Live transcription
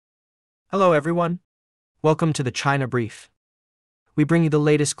Hello everyone. Welcome to the China Brief. We bring you the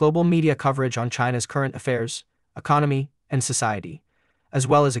latest global media coverage on China's current affairs, economy, and society, as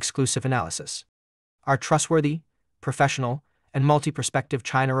well as exclusive analysis. Our trustworthy, professional, and multi-perspective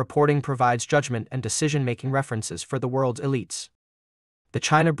China reporting provides judgment and decision-making references for the world's elites. The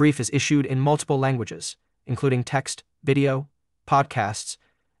China Brief is issued in multiple languages, including text, video, podcasts,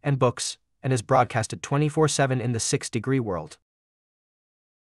 and books, and is broadcasted 24/7 in the 6-degree world.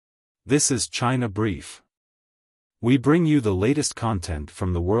 This is China Brief. We bring you the latest content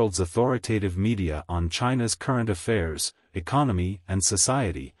from the world's authoritative media on China's current affairs, economy, and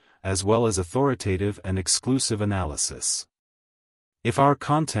society, as well as authoritative and exclusive analysis. If our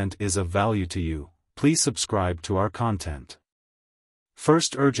content is of value to you, please subscribe to our content.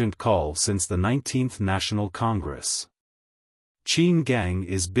 First urgent call since the 19th National Congress. Qin Gang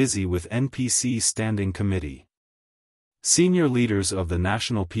is busy with NPC Standing Committee. Senior leaders of the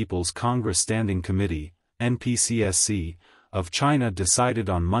National People's Congress Standing Committee, NPCSC, of China decided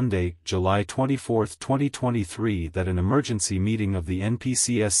on Monday, July 24, 2023 that an emergency meeting of the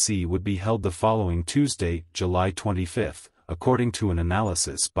NPCSC would be held the following Tuesday, July 25, according to an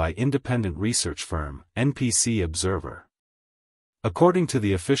analysis by independent research firm, NPC Observer. According to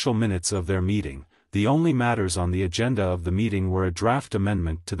the official minutes of their meeting, the only matters on the agenda of the meeting were a draft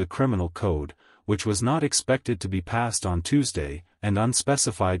amendment to the Criminal Code, which was not expected to be passed on Tuesday, and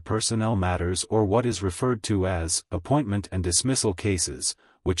unspecified personnel matters or what is referred to as appointment and dismissal cases,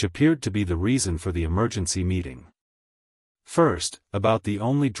 which appeared to be the reason for the emergency meeting. First, about the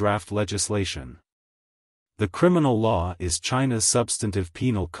only draft legislation. The criminal law is China's substantive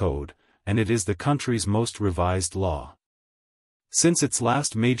penal code, and it is the country's most revised law. Since its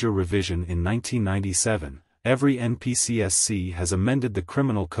last major revision in 1997, every NPCSC has amended the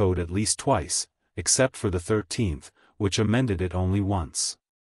criminal code at least twice, except for the 13th, which amended it only once.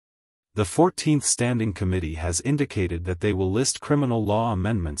 The 14th Standing Committee has indicated that they will list criminal law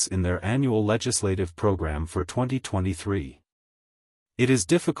amendments in their annual legislative program for 2023. It is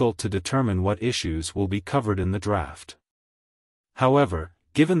difficult to determine what issues will be covered in the draft. However,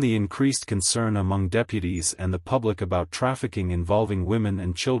 given the increased concern among deputies and the public about trafficking involving women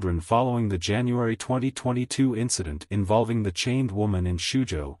and children following the January 2022 incident involving the chained woman in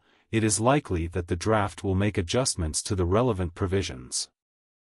Suzhou, it is likely that the draft will make adjustments to the relevant provisions.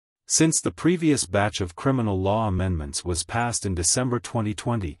 Since the previous batch of criminal law amendments was passed in December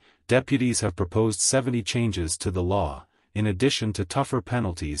 2020, deputies have proposed 70 changes to the law, in addition to tougher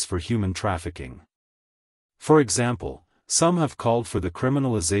penalties for human trafficking. For example, some have called for the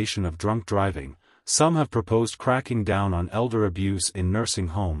criminalization of drunk driving, some have proposed cracking down on elder abuse in nursing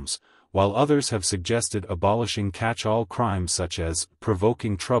homes, while others have suggested abolishing catch-all crimes such as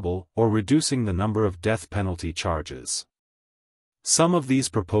provoking trouble or reducing the number of death penalty charges. Some of these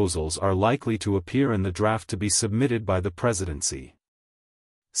proposals are likely to appear in the draft to be submitted by the presidency.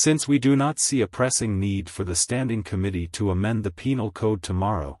 Since we do not see a pressing need for the Standing Committee to amend the Penal Code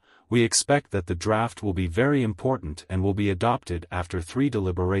tomorrow, we expect that the draft will be very important and will be adopted after 3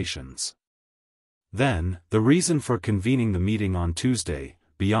 deliberations. Then, the reason for convening the meeting on Tuesday,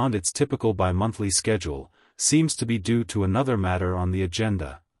 beyond its typical bi-monthly schedule, seems to be due to another matter on the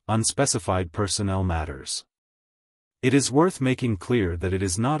agenda, unspecified personnel matters. It is worth making clear that it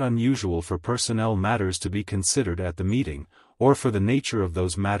is not unusual for personnel matters to be considered at the meeting, or for the nature of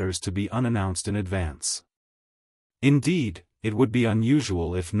those matters to be unannounced in advance. Indeed, it would be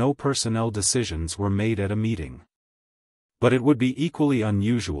unusual if no personnel decisions were made at a meeting. But it would be equally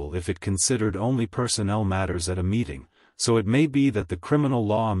unusual if it considered only personnel matters at a meeting, so it may be that the criminal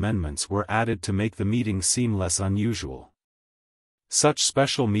law amendments were added to make the meeting seem less unusual. Such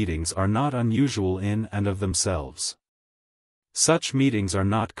special meetings are not unusual in and of themselves. Such meetings are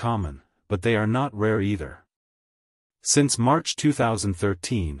not common, but they are not rare either. Since March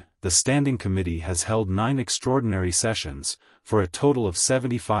 2013, the Standing Committee has held 9 extraordinary sessions, for a total of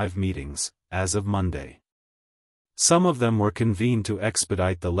 75 meetings, as of Monday. Some of them were convened to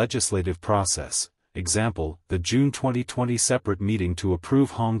expedite the legislative process, example, the June 2020 separate meeting to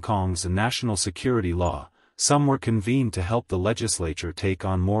approve Hong Kong's national security law. Some were convened to help the legislature take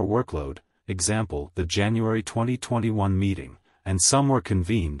on more workload, example, the January 2021 meeting, and some were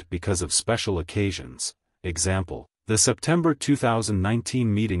convened because of special occasions, example, the September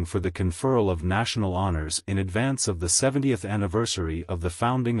 2019 meeting for the conferral of national honors in advance of the 70th anniversary of the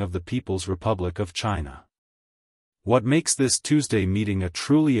founding of the People's Republic of China. What makes this Tuesday meeting a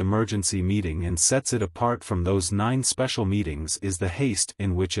truly emergency meeting and sets it apart from those 9 special meetings is the haste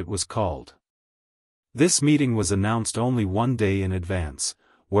in which it was called. This meeting was announced only 1 day in advance,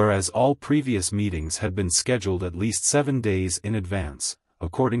 whereas all previous meetings had been scheduled at least 7 days in advance,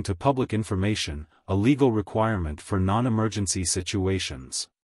 according to public information, a legal requirement for non-emergency situations.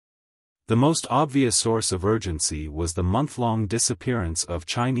 The most obvious source of urgency was the month-long disappearance of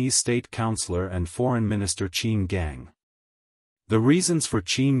Chinese State Councilor and Foreign Minister Qin Gang. The reasons for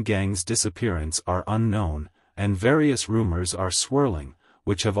Qin Gang's disappearance are unknown, and various rumors are swirling,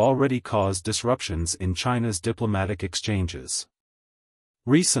 which have already caused disruptions in China's diplomatic exchanges.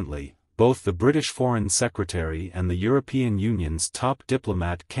 Recently, both the British Foreign Secretary and the European Union's top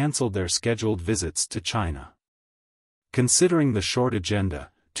diplomat cancelled their scheduled visits to China. Considering the short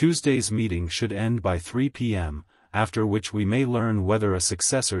agenda, Tuesday's meeting should end by 3 p.m., after which we may learn whether a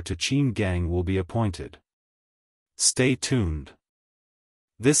successor to Qin Gang will be appointed. Stay tuned.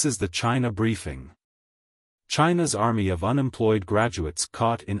 This is the China Briefing. China's army of unemployed graduates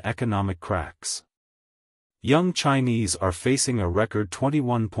caught in economic cracks. Young Chinese are facing a record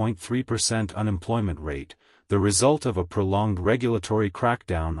 21.3% unemployment rate, the result of a prolonged regulatory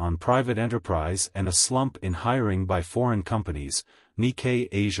crackdown on private enterprise and a slump in hiring by foreign companies, Nikkei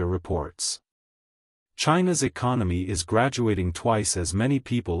Asia reports. China's economy is graduating twice as many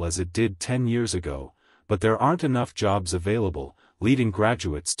people as it did 10 years ago, but there aren't enough jobs available, leading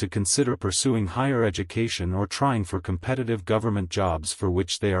graduates to consider pursuing higher education or trying for competitive government jobs for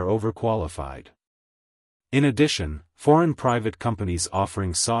which they are overqualified. In addition, foreign private companies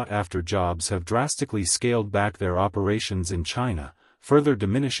offering sought-after jobs have drastically scaled back their operations in China, further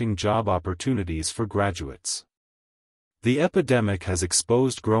diminishing job opportunities for graduates. The epidemic has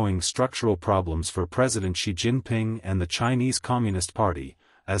exposed growing structural problems for President Xi Jinping and the Chinese Communist Party,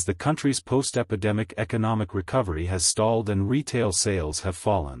 as the country's post-epidemic economic recovery has stalled and retail sales have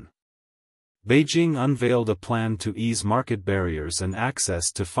fallen. Beijing unveiled a plan to ease market barriers and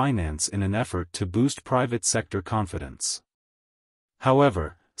access to finance in an effort to boost private sector confidence.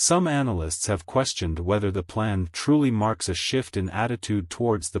 However, some analysts have questioned whether the plan truly marks a shift in attitude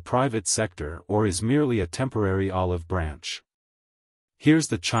towards the private sector or is merely a temporary olive branch. Here's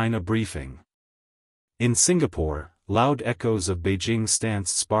the China Briefing. In Singapore, loud echoes of Beijing's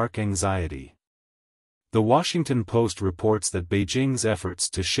stance spark anxiety. The Washington Post reports that Beijing's efforts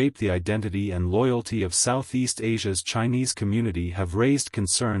to shape the identity and loyalty of Southeast Asia's Chinese community have raised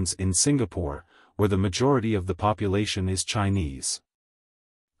concerns in Singapore, where the majority of the population is Chinese.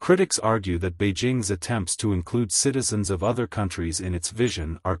 Critics argue that Beijing's attempts to include citizens of other countries in its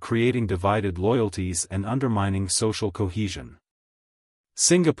vision are creating divided loyalties and undermining social cohesion.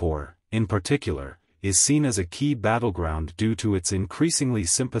 Singapore, in particular, is seen as a key battleground due to its increasingly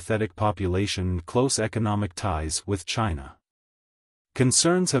sympathetic population and close economic ties with China.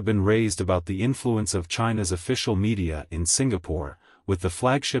 Concerns have been raised about the influence of China's official media in Singapore, with the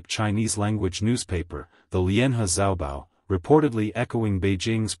flagship Chinese-language newspaper, the Lianhe Zaobao, reportedly echoing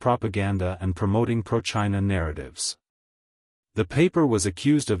Beijing's propaganda and promoting pro-China narratives. The paper was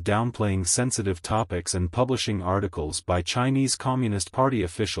accused of downplaying sensitive topics and publishing articles by Chinese Communist Party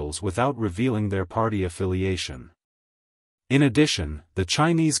officials without revealing their party affiliation. In addition, the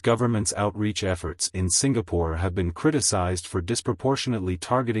Chinese government's outreach efforts in Singapore have been criticized for disproportionately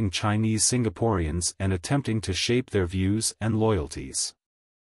targeting Chinese Singaporeans and attempting to shape their views and loyalties.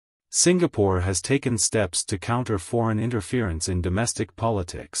 Singapore has taken steps to counter foreign interference in domestic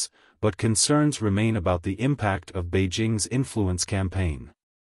politics, but concerns remain about the impact of Beijing's influence campaign.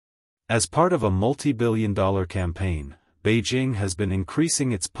 As part of a multi-billion-dollar campaign, Beijing has been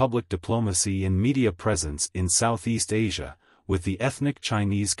increasing its public diplomacy and media presence in Southeast Asia, with the ethnic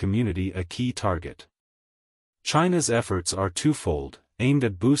Chinese community a key target. China's efforts are twofold, aimed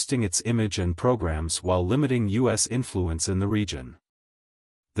at boosting its image and programs while limiting U.S. influence in the region.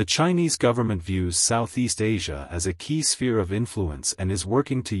 The Chinese government views Southeast Asia as a key sphere of influence and is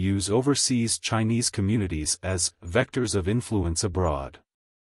working to use overseas Chinese communities as vectors of influence abroad.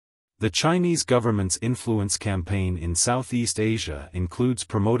 The Chinese government's influence campaign in Southeast Asia includes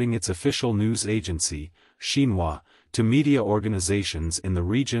promoting its official news agency, Xinhua, to media organizations in the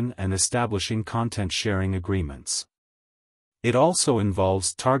region and establishing content-sharing agreements. It also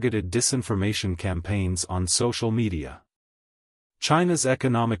involves targeted disinformation campaigns on social media. China's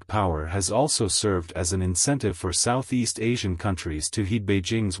economic power has also served as an incentive for Southeast Asian countries to heed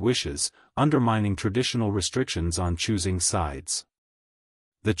Beijing's wishes, undermining traditional restrictions on choosing sides.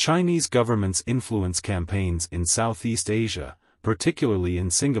 The Chinese government's influence campaigns in Southeast Asia, particularly in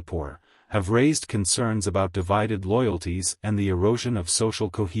Singapore, have raised concerns about divided loyalties and the erosion of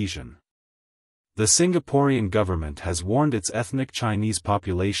social cohesion. The Singaporean government has warned its ethnic Chinese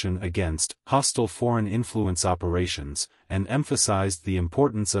population against hostile foreign influence operations and emphasized the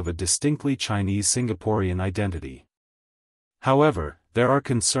importance of a distinctly Chinese Singaporean identity. However, there are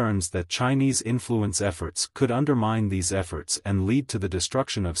concerns that Chinese influence efforts could undermine these efforts and lead to the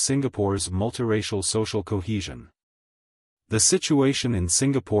destruction of Singapore's multiracial social cohesion. The situation in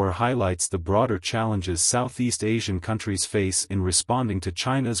Singapore highlights the broader challenges Southeast Asian countries face in responding to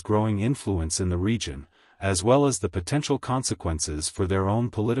China's growing influence in the region, as well as the potential consequences for their own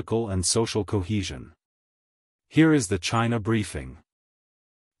political and social cohesion. Here is the China briefing.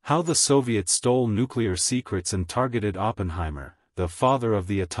 How the Soviets stole nuclear secrets and targeted Oppenheimer, the father of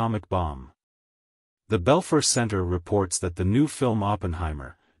the atomic bomb. The Belfer Center reports that the new film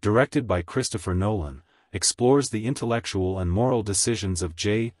Oppenheimer, directed by Christopher Nolan, explores the intellectual and moral decisions of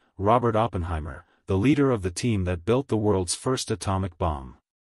J. Robert Oppenheimer, the leader of the team that built the world's first atomic bomb.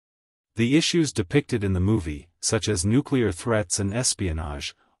 The issues depicted in the movie, such as nuclear threats and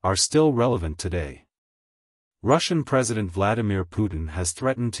espionage, are still relevant today. Russian President Vladimir Putin has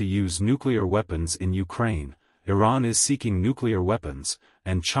threatened to use nuclear weapons in Ukraine, Iran is seeking nuclear weapons,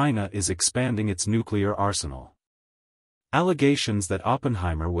 and China is expanding its nuclear arsenal. Allegations that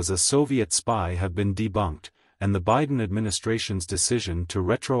Oppenheimer was a Soviet spy have been debunked, and the Biden administration's decision to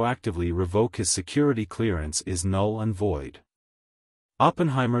retroactively revoke his security clearance is null and void.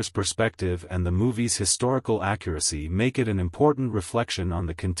 Oppenheimer's perspective and the movie's historical accuracy make it an important reflection on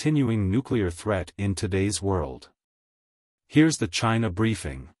the continuing nuclear threat in today's world. Here's the China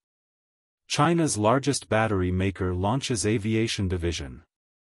briefing. China's largest battery maker launches aviation division.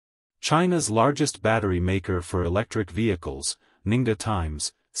 China's largest battery maker for electric vehicles, Ningde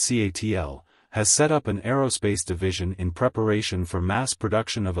Times, CATL, has set up an aerospace division in preparation for mass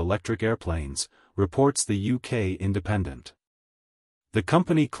production of electric airplanes, reports the UK Independent. The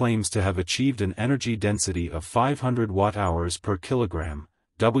company claims to have achieved an energy density of 500 watt-hours per kilogram,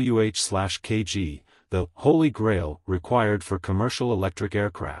 Wh/kg, the holy grail required for commercial electric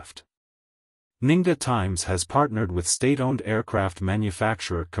aircraft. Ningde Times has partnered with state-owned aircraft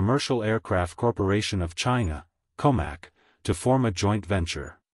manufacturer Commercial Aircraft Corporation of China, COMAC, to form a joint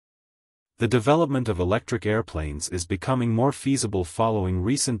venture. The development of electric airplanes is becoming more feasible following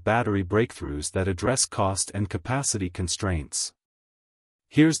recent battery breakthroughs that address cost and capacity constraints.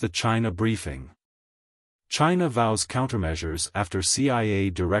 Here's the China briefing. China vows countermeasures after CIA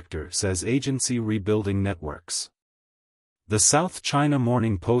director says agency rebuilding networks. The South China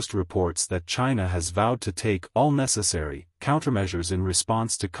Morning Post reports that China has vowed to take all necessary countermeasures in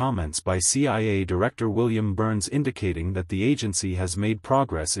response to comments by CIA Director William Burns indicating that the agency has made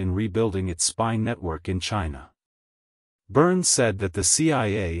progress in rebuilding its spy network in China. Burns said that the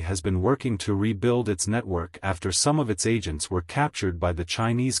CIA has been working to rebuild its network after some of its agents were captured by the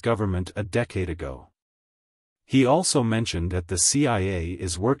Chinese government a decade ago. He also mentioned that the CIA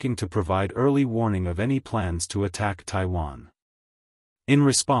is working to provide early warning of any plans to attack Taiwan. In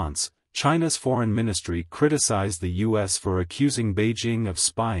response, China's foreign ministry criticized the U.S. for accusing Beijing of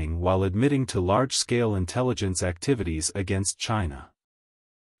spying while admitting to large-scale intelligence activities against China.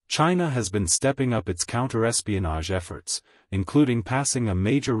 China has been stepping up its counter-espionage efforts, including passing a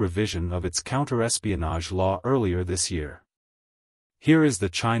major revision of its counter-espionage law earlier this year. Here is the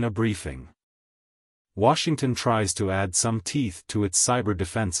China briefing. Washington tries to add some teeth to its cyber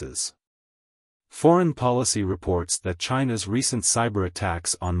defenses. Foreign Policy reports that China's recent cyber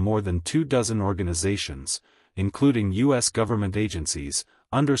attacks on more than 24 organizations, including U.S. government agencies,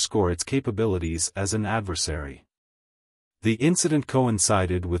 underscore its capabilities as an adversary. The incident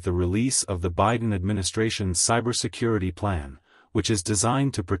coincided with the release of the Biden administration's cybersecurity plan, which is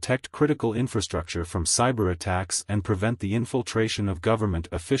designed to protect critical infrastructure from cyber attacks and prevent the infiltration of government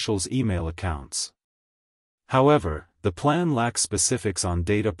officials' email accounts. However, the plan lacks specifics on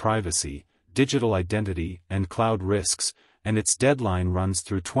data privacy, digital identity, and cloud risks, and its deadline runs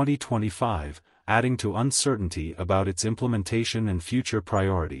through 2025, adding to uncertainty about its implementation and future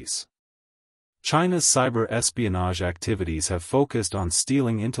priorities. China's cyber espionage activities have focused on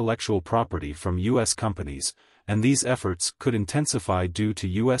stealing intellectual property from U.S. companies, and these efforts could intensify due to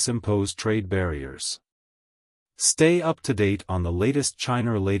U.S.-imposed trade barriers. Stay up to date on the latest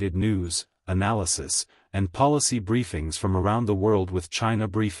China-related news, analysis, and policy briefings from around the world with China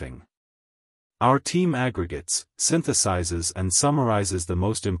Briefing. Our team aggregates, synthesizes and summarizes the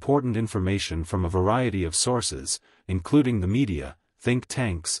most important information from a variety of sources, including the media, think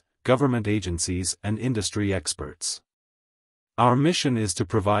tanks, government agencies and industry experts. Our mission is to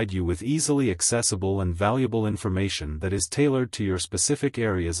provide you with easily accessible and valuable information that is tailored to your specific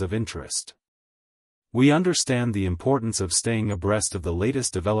areas of interest. We understand the importance of staying abreast of the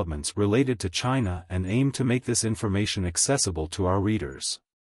latest developments related to China and aim to make this information accessible to our readers.